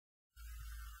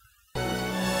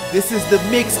This is the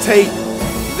mixtape.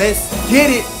 Let's get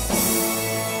it.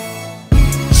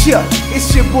 Yeah,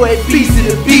 it's your boy Beezy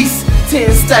the Beast.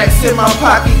 10 stacks in my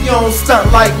pocket, you don't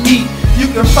stunt like me. You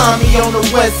can find me on the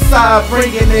west side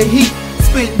bringing the heat.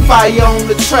 Spitting fire on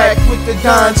the track with the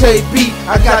Don J beat.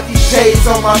 I got these J's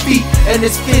on my feet and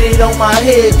it's fitted on my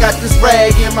head. Got this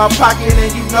rag in my pocket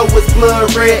and you know it's blood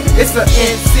red. It's an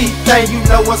NC thing, you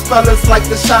know us fellas like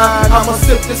to shine. I'ma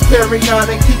sip this Perion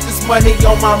and keep this money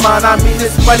on my mind. I mean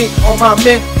this money on my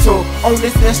mental, on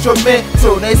this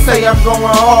instrumental. They say I'm going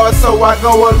hard so I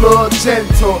go a little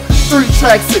gentle. 3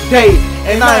 tracks a day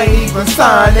and I ain't even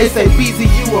signed. They say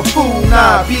Beezy you a fool,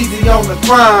 nah Beezy on the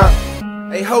grind.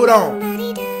 Hey hold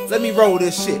on, let me roll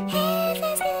this shit.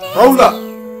 Roll up.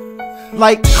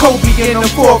 Like Kobe in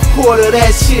the 4th quarter,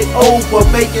 that shit over.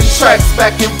 Making tracks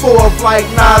back and forth like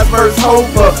Nas vs.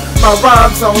 Hova. My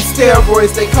rhymes on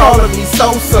steroids, they calling me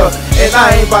Sosa. And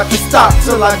I ain't about to stop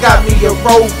till I got me a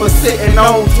Rover. Sitting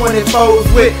on 24s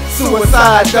with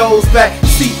suicide doors. Back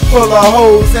seat full of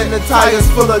hoes and the tires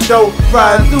full of dope.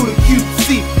 Riding through the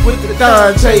QC with the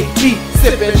Don J beat.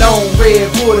 Sipping on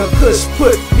Red Bull, the Kush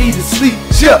put me to sleep.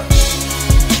 Yeah.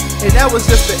 And that was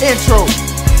just the intro.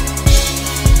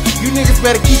 You niggas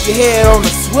better keep your head on the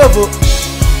swivel.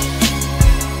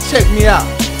 Check me out.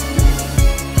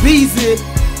 Beezy,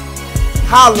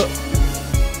 holla.